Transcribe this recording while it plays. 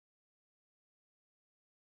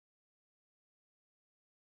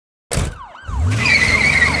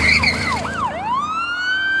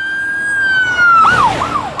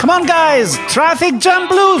Come on, guys! Traffic jam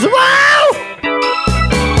blues! Wow!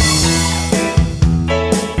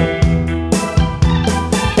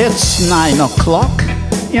 It's 9 o'clock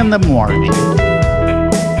in the morning,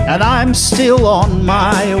 and I'm still on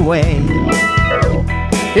my way.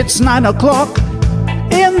 It's 9 o'clock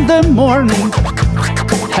in the morning.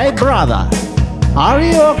 Hey, brother, are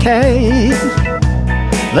you okay?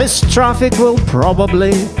 This traffic will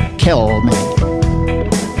probably kill me.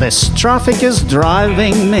 This traffic is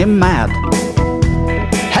driving me mad.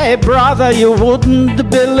 Hey, brother, you wouldn't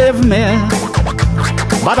believe me,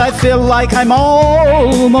 but I feel like I'm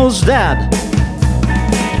almost dead.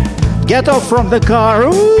 Get off from the car,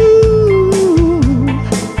 ooh.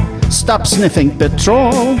 Stop sniffing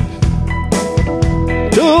petrol.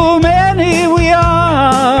 Too many we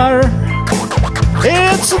are.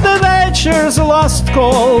 It's the nature's last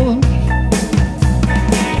call.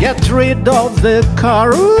 Get rid of the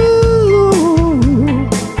car, ooh.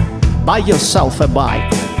 Buy yourself a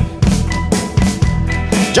bike.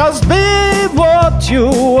 Just be what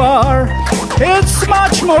you are. It's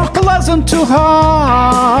much more pleasant to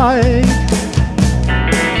hide.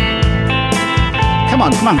 Come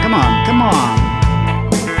on, come on, come on, come on.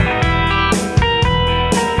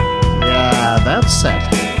 Yeah, that's it.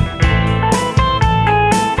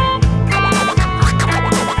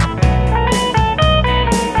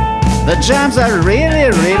 The jams are really,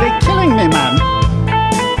 really killing me, man.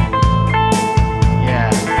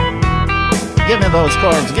 Yeah. Give me those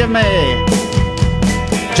chords, give me.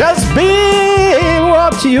 Just be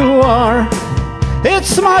what you are.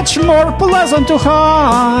 It's much more pleasant to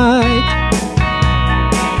hide.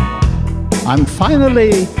 I'm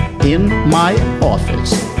finally in my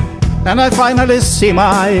office, and I finally see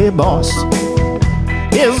my boss.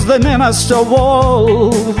 He's the meanest of all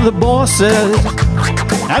the bosses,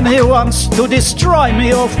 and he wants to destroy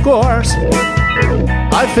me, of course.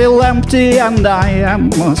 I feel empty and I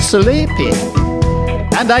am sleepy,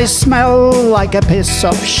 and I smell like a piece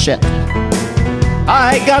of shit.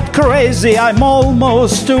 I got crazy, I'm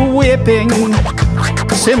almost weeping.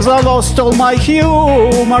 Seems I lost all my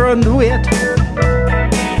humor and wit.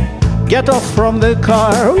 Get off from the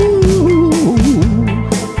car, ooh.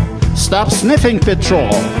 Stop sniffing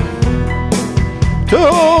petrol.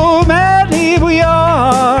 Too many we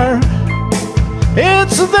are.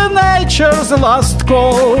 It's the nature's last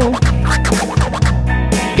call.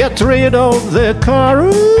 Get rid of the car,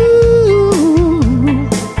 ooh.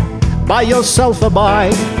 Buy yourself a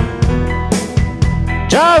bike.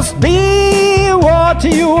 Just be what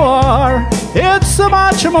you are. It's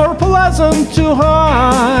much more pleasant to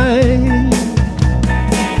hide.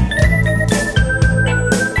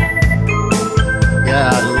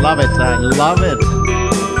 Yeah, I love it, I love it.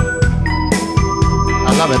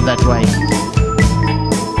 I love it that way.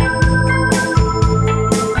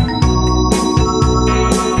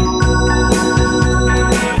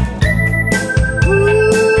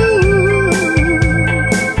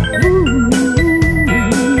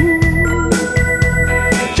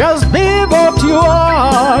 Just be what you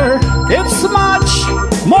are. It's much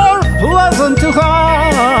more pleasant to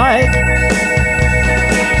hide.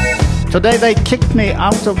 Today they kicked me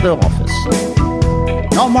out of the office.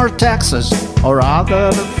 No more taxes or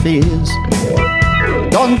other fees.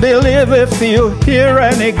 Don't believe if you hear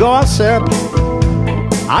any gossip.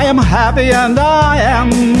 I am happy and I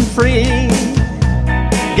am free.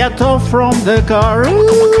 Get off from the car,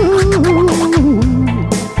 ooh.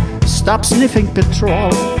 Stop sniffing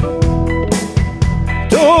petrol.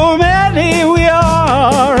 Too many we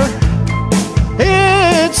are.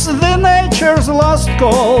 It's the nature's last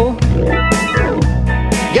call.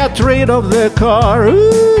 Get rid of the car,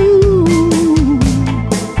 ooh.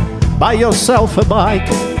 Buy yourself a bike.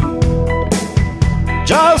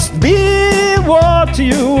 Just be what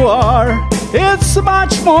you are. It's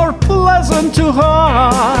much more pleasant to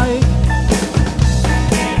hide.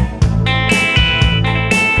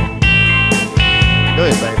 Do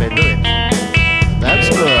it, baby, do it. That's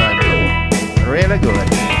good. Really good.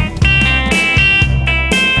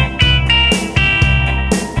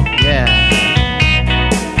 Yeah.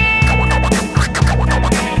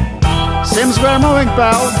 Seems we're moving,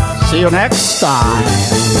 pal. See you next time.